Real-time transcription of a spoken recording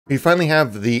We finally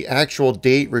have the actual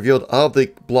date revealed of the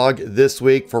blog this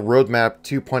week for Roadmap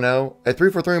 2.0. A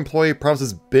 343 employee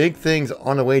promises big things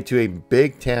on the way to a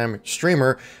big time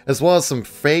streamer, as well as some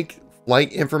fake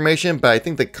flight information, but I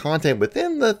think the content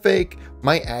within the fake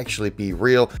might actually be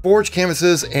real. Forge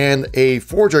canvases and a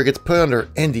forger gets put under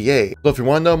NDA. So if you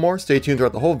want to know more, stay tuned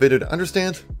throughout the whole video to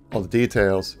understand all the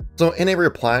details. So in a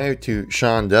reply to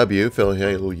Sean W., fellow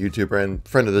Halo YouTuber and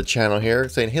friend of the channel here,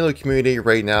 saying Halo community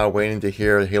right now waiting to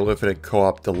hear Halo Infinite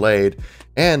co-op delayed,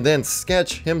 and then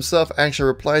Sketch himself actually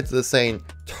replied to this saying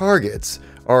targets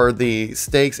are the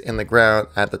stakes in the ground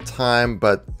at the time,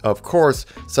 but of course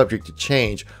subject to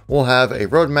change. We'll have a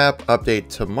roadmap update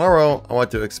tomorrow on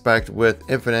what to expect with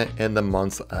Infinite in the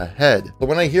months ahead. But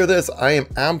when I hear this, I am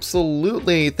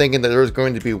absolutely thinking that there's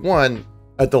going to be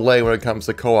a delay when it comes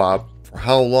to co-op. For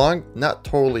how long? Not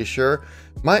totally sure.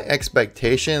 My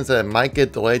expectation is that it might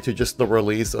get delayed to just the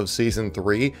release of Season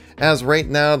 3, as right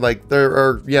now, like,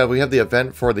 we have the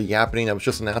event for the Yappening that was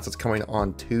just announced. It's coming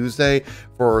on Tuesday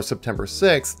for September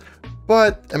 6th,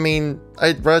 but, I mean,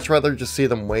 I'd much rather just see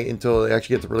them wait until they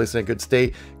actually get to release in a good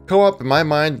state. Co-op, in my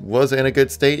mind, was in a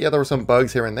good state. Yeah, there were some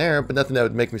bugs here and there, but nothing that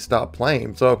would make me stop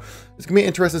playing. So it's gonna be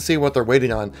interesting to see what they're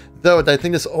waiting on. Though I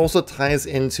think this also ties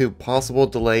into possible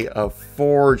delay of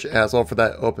Forge as well for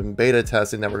that open beta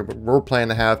testing that we're planning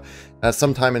to have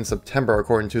sometime in September,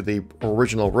 according to the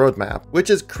original roadmap. Which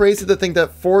is crazy to think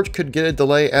that Forge could get a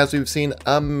delay, as we've seen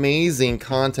amazing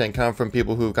content come from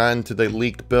people who've gotten to the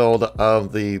leaked build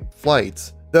of the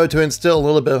flights. Though to instill a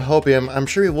little bit of hopium, I'm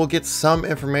sure we will get some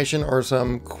information or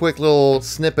some quick little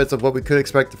snippets of what we could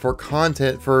expect for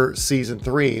content for Season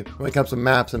 3 when it comes to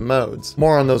maps and modes.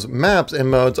 More on those maps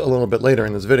and modes a little bit later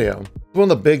in this video. One of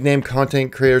the big name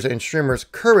content creators and streamers,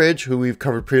 Courage, who we've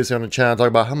covered previously on the channel, talking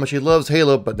about how much he loves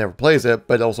Halo but never plays it,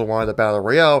 but also wanted a Battle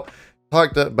Royale,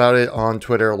 talked about it on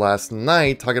Twitter last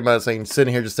night, talking about it, saying,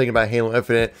 sitting here just thinking about Halo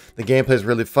Infinite, the gameplay is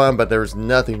really fun, but there's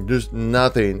nothing, just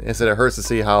nothing. Instead, it hurts to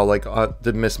see how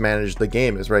mismanaged the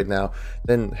game is right now.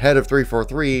 Then head of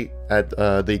 343 at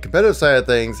the competitive side of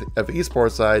things, of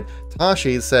esports side,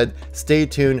 Tashi said, stay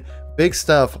tuned, big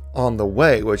stuff on the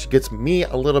way, which gets me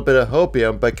a little bit of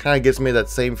hopium, but kind of gives me that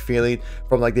same feeling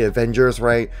from like the Avengers,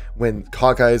 right? When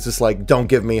Hawkeye is just like, don't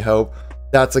give me hope.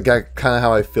 That's kind of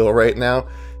how I feel right now.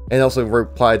 And also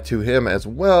replied to him as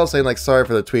well, saying like, sorry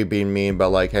for the tweet being mean, but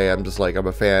like, hey, I'm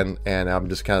a fan and I'm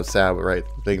just kind of sad with right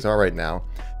things are right now.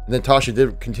 And then Tashi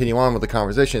did continue on with the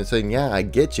conversation, saying, yeah, I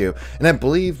get you. And I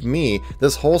believe me,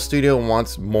 this whole studio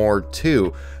wants more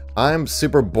too. I'm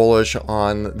super bullish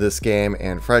on this game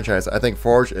and franchise. I think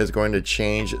Forge is going to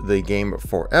change the game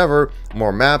forever.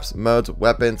 More maps, modes,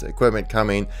 weapons, equipment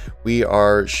coming. We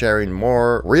are sharing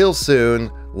more real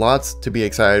soon. Lots to be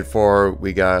excited for.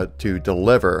 We got to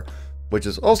deliver, which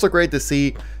is also great to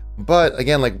see. But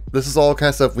again, like, this is all kind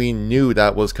of stuff we knew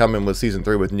that was coming with Season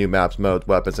 3 with new maps, modes,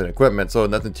 weapons, and equipment, so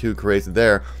nothing too crazy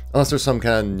there. Unless there's some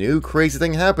kind of new crazy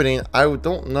thing happening, I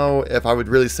don't know if I would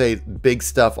really say big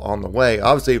stuff on the way.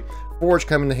 Obviously, Forge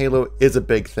coming to Halo is a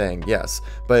big thing, yes.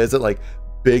 But is it like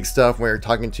big stuff where you're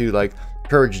talking to like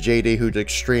Courage JD, who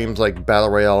streams like Battle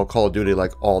Royale, Call of Duty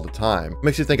like all the time?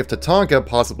 Makes you think of Tatanka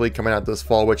possibly coming out this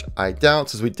fall, which I doubt,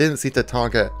 since we didn't see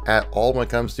Tatanka at all when it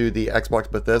comes to the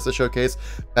Xbox Bethesda showcase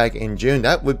back in June.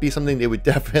 That would be something they would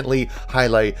definitely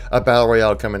highlight, a Battle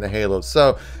Royale coming to Halo.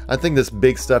 So I think this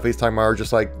big stuff he's talking about are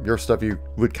just like your stuff you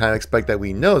would kind of expect that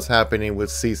we know is happening with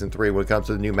Season 3 when it comes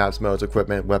to the new maps, modes,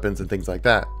 equipment, weapons, and things like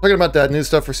that. Talking about that new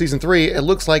stuff for Season 3, it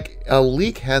looks like a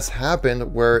leak has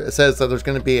happened where it says that there's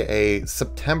going to be a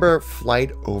September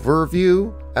flight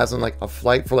overview, as in like a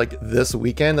flight for like this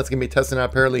weekend that's gonna be testing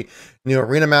out apparently new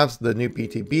arena maps, the new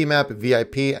BTB map,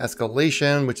 VIP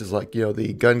escalation, which is like, you know,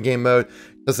 the gun game mode,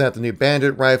 doesn't have the new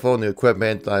bandit rifle, new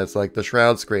equipment, it's like the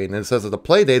shroud screen. And it says that the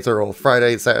play dates are all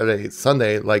Friday, Saturday,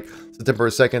 Sunday, like September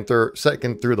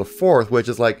 2nd through the 4th, which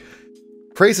is like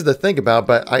crazy to think about,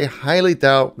 but I highly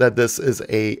doubt that this is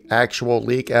a actual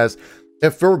leak, as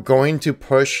if we're going to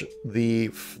push the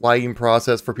flighting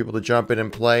process for people to jump in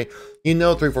and play, you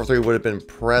know 343 would have been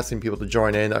pressing people to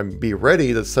join in and be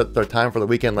ready to set their time for the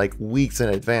weekend like weeks in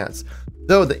advance.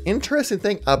 Though the interesting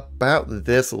thing about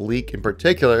this leak in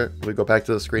particular, we go back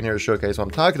to the screen here to showcase what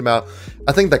I'm talking about,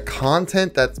 I think the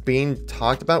content that's being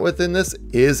talked about within this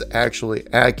is actually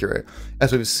accurate.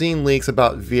 As we've seen leaks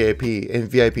about VIP and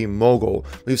VIP Mogul,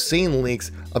 we've seen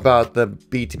leaks about the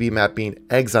BTB map being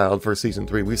exiled for Season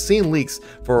 3, we've seen leaks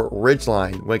for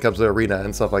Ridgeline when it comes to Arena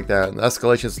and stuff like that, and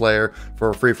Escalation Slayer for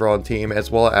a free-for-all team,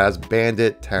 as well as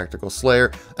Bandit Tactical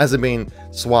Slayer as it being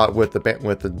swapped with the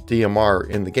DMR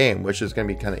in the game, which is going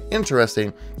to be kind of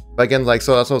interesting. But again, like,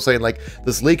 so that's what I'm saying, like,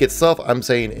 this leak itself I'm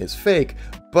saying is fake,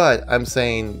 but I'm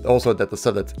saying also that the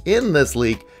stuff that's in this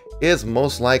leak is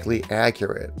most likely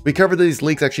accurate. We covered these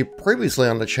leaks actually previously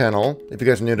on the channel. If you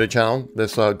guys are new to the channel,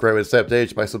 this great way to stay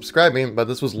updated by subscribing, but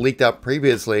this was leaked out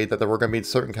previously that there were going to be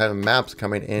certain kind of maps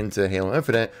coming into Halo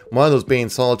Infinite. One of those being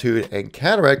Solitude and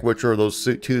Cataract, which are those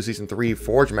 2 Season 3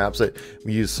 Forge maps that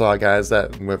you saw, guys,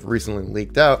 that have recently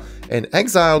leaked out. And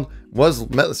Exiled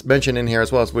was mentioned in here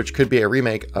as well, which could be a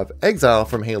remake of Exile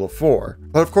from Halo 4.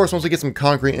 But of course, once we get some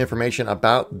concrete information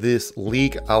about this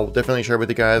leak, I'll definitely share with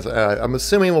you guys. I'm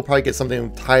assuming we'll probably get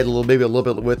something tied maybe a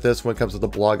little bit with this when it comes to the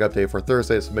blog update for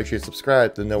Thursday, so make sure you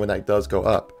subscribe to know when that does go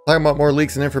up. Talking about more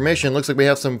leaks and information, looks like we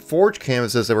have some Forge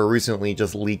canvases that were recently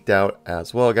just leaked out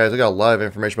as well, guys. We got a lot of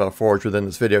information about Forge within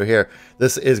this video here.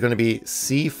 This is going to be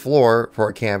sea floor for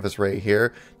a canvas right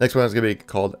here. Next one is going to be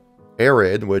called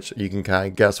Arid, which you can kind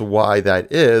of guess why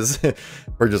that is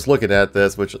for just looking at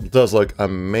this, which does look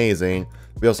amazing.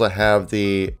 We also have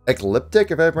the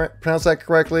Ecliptic, if I pronounce that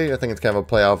correctly. I think it's kind of a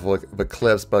play off of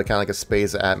Eclipse, but kind of like a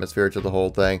space atmosphere to the whole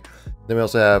thing. Then we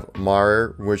also have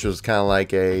Mar, which is kind of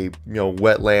like a,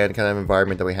 wetland kind of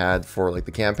environment that we had for like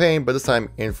the campaign, but this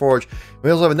time in Forge. We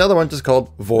also have another one just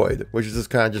called Void, which is just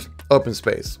kind of just open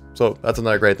space. So that's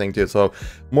another great thing too. So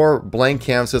more blank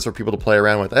canvases for people to play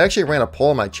around with. I actually ran a poll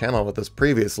on my channel with this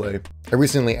previously. I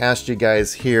recently asked you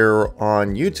guys here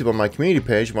on YouTube on my community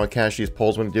page, if you want to catch these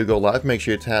polls when they do go live, make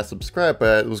sure you tap subscribe.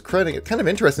 But it was kind of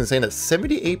interesting saying that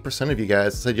 78% of you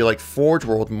guys said you like Forge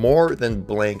World more than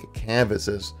blank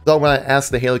canvases. So when I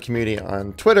asked the Halo community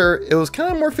on Twitter, it was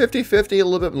kind of more 50-50, a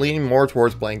little bit leaning more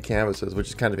towards blank canvases, which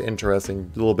is kind of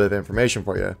interesting, a little bit of information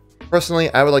for you. Personally,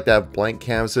 I would like to have blank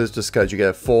canvases just because you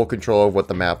get full control of what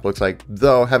the map looks like.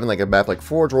 Though having like a map like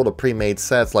Forge World or pre-made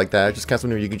sets like that, just kind of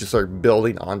something you can just start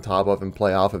building on top of and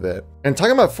play off of it. And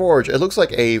talking about Forge, it looks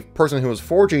like a person who was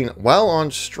forging while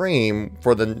on stream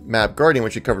for the map Guardian,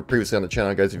 which you covered previously on the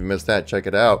channel, guys. If you missed that, check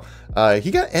it out.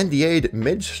 He got NDA'd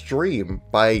mid-stream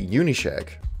by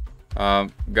Uneeq.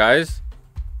 Guys,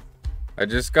 I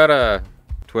just got a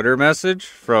Twitter message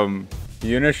from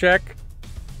Uneeq.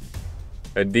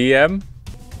 A DM.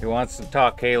 He wants to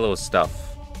talk Halo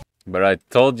stuff. But I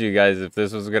told you guys if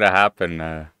this was gonna happen,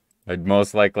 I'd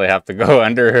most likely have to go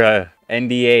under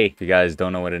NDA. If you guys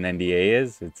don't know what an NDA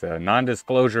is, it's a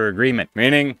non-disclosure agreement.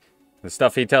 Meaning, the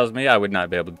stuff he tells me, I would not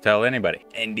be able to tell anybody.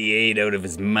 NDA'd out of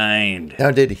his mind.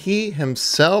 Now, did he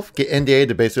himself get NDA'd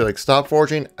to basically like stop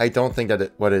forging? I don't think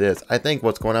that what it is. I think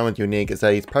what's going on with Uneeq is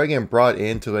that he's probably getting brought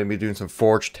in to maybe doing some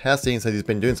Forge testing, since he's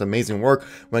been doing some amazing work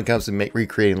when it comes to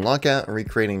recreating Lockout and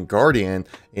recreating Guardian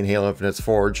in Halo Infinite's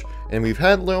Forge. And we've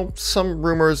had some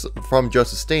rumors from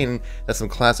Joseph Staten that some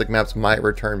classic maps might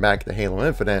return back to Halo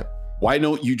Infinite. Why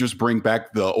don't you just bring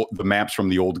back the maps from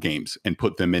the old games and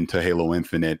put them into Halo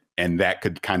Infinite, and that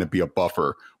could kind of be a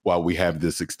buffer while we have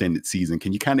this extended season?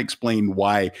 Can you kind of explain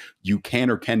why you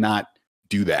can or cannot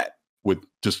do that with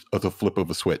just the flip of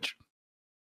a switch?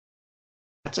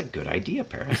 That's a good idea,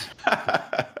 Paris.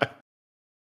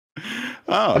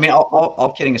 Oh. I mean,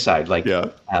 all kidding aside, like, yeah.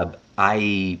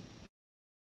 I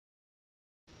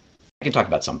can talk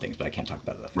about some things, but I can't talk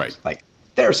about other things. Right. Like,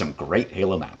 there are some great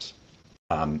Halo maps.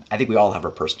 I think we all have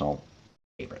our personal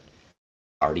favorite.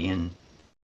 Guardian,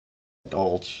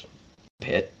 Gulch,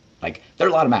 Pit. Like, there are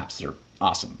a lot of maps that are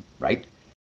awesome, right?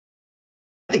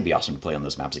 I think it'd be awesome to play on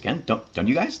those maps again. Don't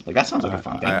you guys? Like, that sounds like a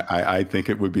fun thing. I think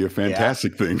it would be a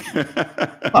fantastic thing.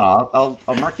 I'll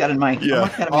mark that in my. Yeah.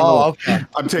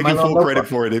 I'm taking full credit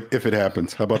for it if it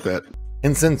happens. How about that?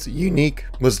 And since Uneeq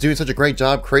was doing such a great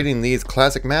job creating these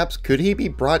classic maps, could he be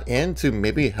brought in to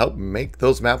maybe help make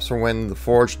those maps for when the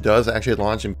Forge does actually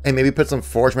launch and maybe put some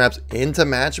Forge maps into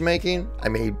matchmaking? I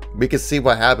mean, we could see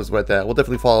what happens with that. We'll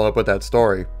definitely follow up with that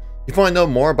story. If you want to know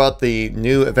more about the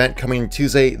new event coming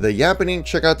Tuesday, The Yappening,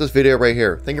 check out this video right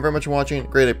here. Thank you very much for watching.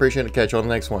 Greatly appreciate it. Catch you on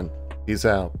the next one. Peace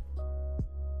out.